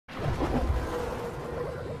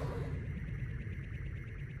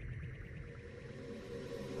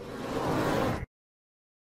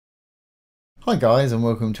Hi guys, and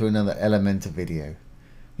welcome to another Elementor video.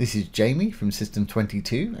 This is Jamie from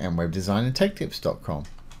System22 and webdesignandtechtips.com.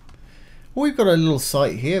 We've got a little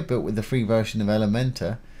site here built with the free version of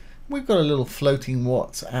Elementor. We've got a little floating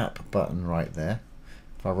WhatsApp button right there.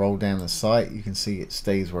 If I roll down the site, you can see it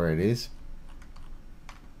stays where it is.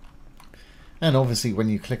 And obviously when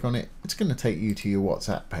you click on it, it's going to take you to your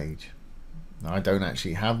WhatsApp page. Now, I don't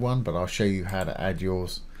actually have one, but I'll show you how to add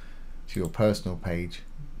yours to your personal page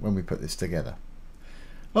when we put this together.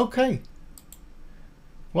 Okay,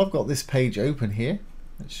 well, I've got this page open here.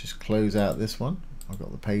 Let's just close out this one. I've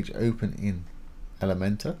got the page open in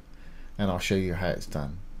Elementor and I'll show you how it's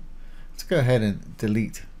done. Let's go ahead and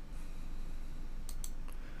delete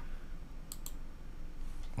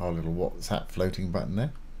our little WhatsApp floating button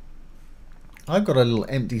there. I've got a little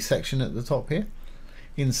empty section at the top here.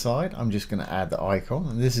 Inside, I'm just going to add the icon,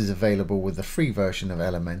 and this is available with the free version of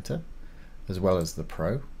Elementor as well as the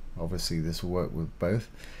Pro. Obviously this will work with both.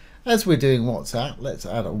 As we're doing WhatsApp, let's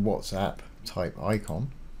add a WhatsApp type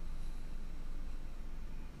icon.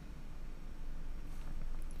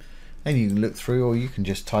 And you can look through, or you can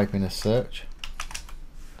just type in a search.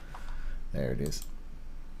 There it is.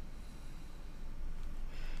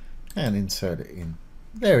 And insert it in.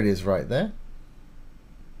 There it is right there.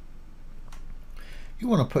 You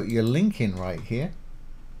want to put your link in right here.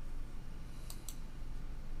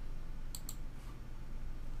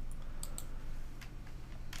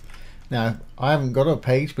 Now, I haven't got a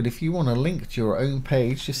page, but if you want to link to your own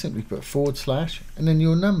page, just simply put / and then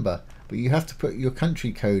your number. But you have to put your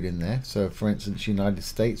country code in there. So for instance, United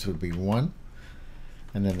States would be 1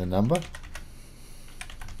 and then the number.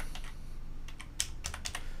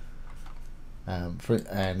 And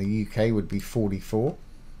the UK would be 44.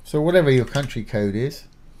 So whatever your country code is,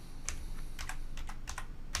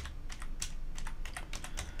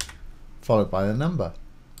 followed by the number.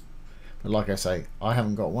 But like I say, I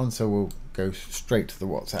haven't got one, so we'll go straight to the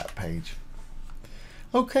WhatsApp page.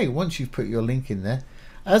 Okay, once you've put your link in there,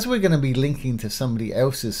 as we're going to be linking to somebody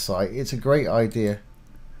else's site, it's a great idea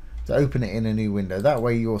to open it in a new window. That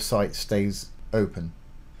way your site stays open.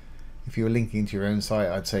 If you're linking to your own site,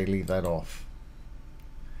 I'd say leave that off.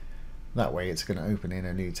 That way it's going to open in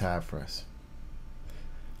a new tab for us.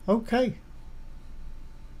 Okay.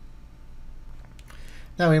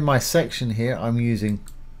 Now in my section here, I'm using,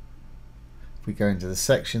 if we go into the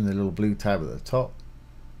section, the little blue tab at the top.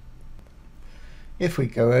 If we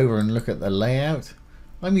go over and look at the layout,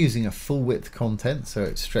 I'm using a full width content, so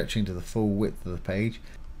it's stretching to the full width of the page.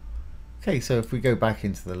 Okay, so if we go back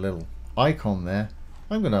into the little icon there,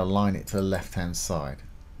 I'm going to align it to the left hand side.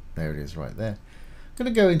 There it is right there. I'm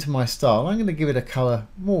going to go into my style. I'm going to give it a color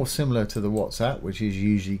more similar to the WhatsApp, which is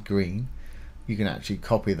usually green. You can actually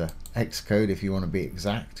copy the X code if you want to be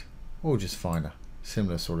exact, or just find a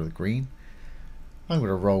similar sort of green. I'm going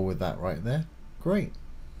to roll with that right there. Great.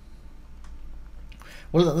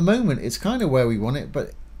 Well, at the moment it's kind of where we want it,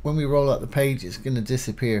 but when we roll out the page, it's going to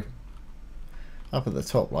disappear up at the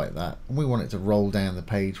top like that, and we want it to roll down the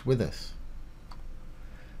page with us.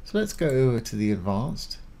 So let's go over to the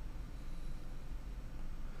advanced,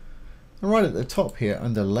 and right at the top here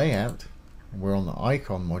under layout, we're on the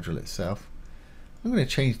icon module itself. I'm going to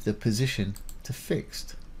change the position to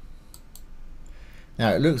fixed.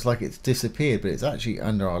 Now it looks like it's disappeared, but it's actually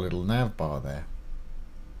under our little nav bar there.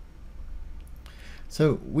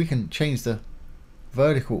 So we can change the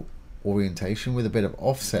vertical orientation with a bit of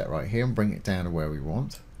offset right here and bring it down to where we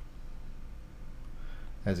want.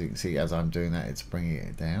 As you can see, as I'm doing that, it's bringing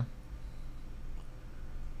it down.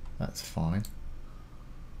 That's fine.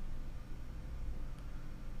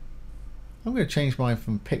 I'm going to change mine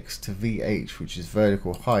from pix to VH, which is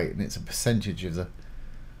vertical height, and it's a percentage of the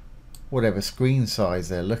whatever screen size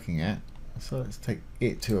they're looking at. So let's take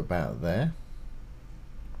it to about there.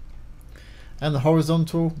 And the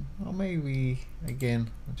horizontal, well, maybe again,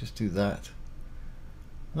 I'll just do that.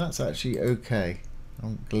 That's actually okay.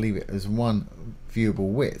 I'm going to leave it as one viewable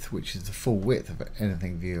width, which is the full width of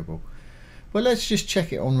anything viewable. But let's just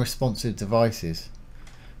check it on responsive devices.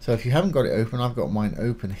 So if you haven't got it open, I've got mine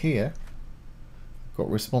open here. Got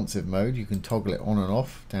responsive mode. You can toggle it on and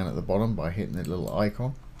off down at the bottom by hitting the little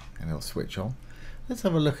icon, and it'll switch on. Let's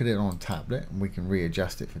have a look at it on tablet, and we can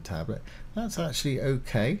readjust it for tablet. That's actually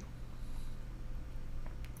okay.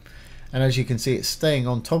 And as you can see, it's staying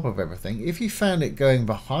on top of everything. If you found it going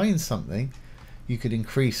behind something, you could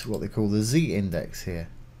increase what they call the Z index here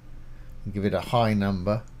and give it a high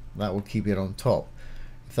number. That will keep it on top.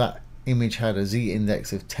 If that image had a Z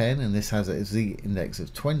index of 10 and this has a Z index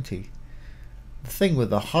of 20, the thing with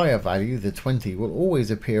the higher value, the 20, will always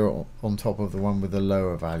appear on top of the one with the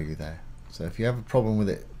lower value there. So if you have a problem with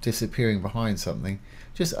it disappearing behind something,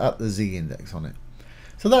 just up the Z index on it.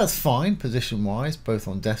 So that's fine position wise, both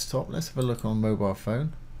on desktop. Let's have a look on mobile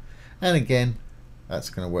phone. And again, that's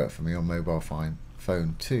going to work for me on mobile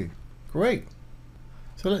phone too. Great.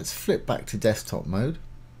 So let's flip back to desktop mode.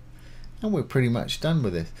 And we're pretty much done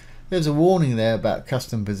with this. There's a warning there about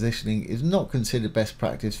custom positioning is not considered best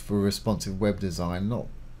practice for responsive web design, not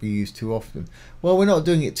be used too often. Well, we're not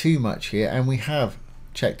doing it too much here, and we have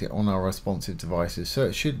checked it on our responsive devices, so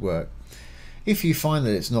it should work. If you find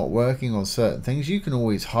that it's not working on certain things, you can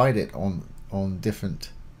always hide it on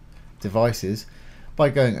different devices by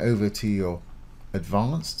going over to your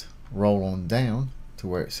advanced, roll on down to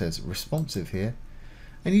where it says responsive here,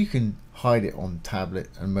 and you can hide it on tablet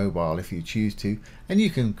and mobile if you choose to, and you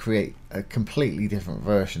can create a completely different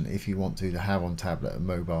version if you want to have on tablet and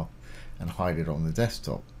mobile and hide it on the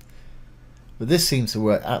desktop. But this seems to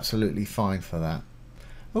work absolutely fine for that.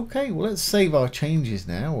 Okay, well, let's save our changes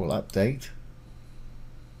now. We'll update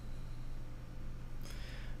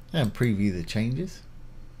and preview the changes,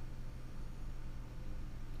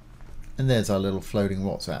 and there's our little floating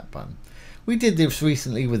WhatsApp button. We did this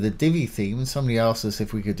recently with the Divi theme, and somebody asked us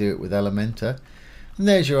if we could do it with Elementor, and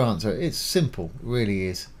there's your answer. It's simple, it really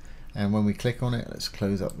is. And when we click on it, let's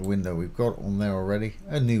close up the window we've got on there already.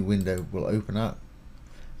 A new window will open up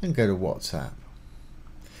and go to WhatsApp.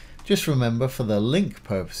 Just remember, for the link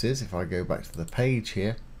purposes, if I go back to the page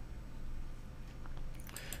here,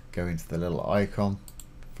 go into the little icon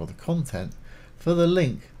for the content, for the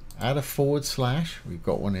link, add a /, we've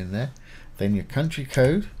got one in there, then your country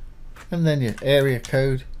code, and then your area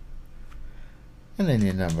code, and then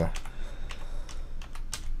your number.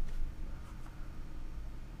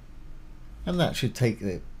 And that should take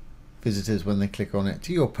the visitors, when they click on it,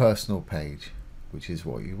 to your personal page, which is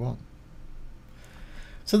what you want.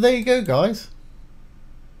 So there you go, guys.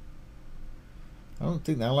 I don't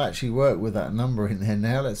think that'll actually work with that number in there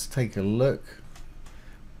now. Let's take a look.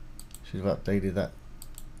 Should have updated that.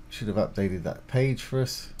 Should have updated that page for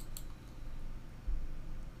us.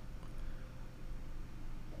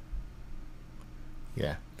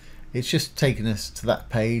 Yeah, it's just taken us to that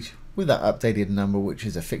page with that updated number, which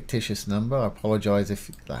is a fictitious number. I apologize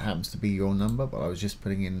if that happens to be your number, but I was just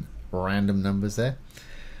putting in random numbers there,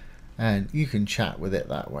 and you can chat with it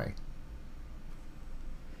that way.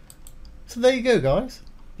 So there you go, guys.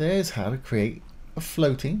 There's how to create a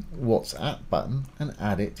floating WhatsApp button and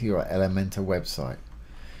add it to your Elementor website.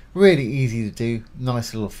 Really easy to do,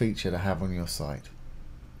 nice little feature to have on your site.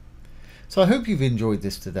 So I hope you've enjoyed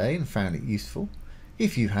this today and found it useful.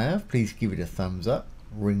 If you have, please give it a thumbs up,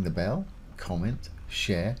 ring the bell, comment,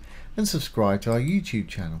 share, and subscribe to our YouTube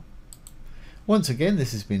channel. Once again,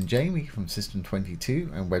 this has been Jamie from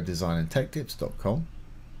System22 and webdesignandtechtips.com.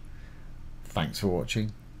 Thanks for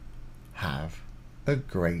watching. Have a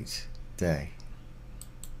great day.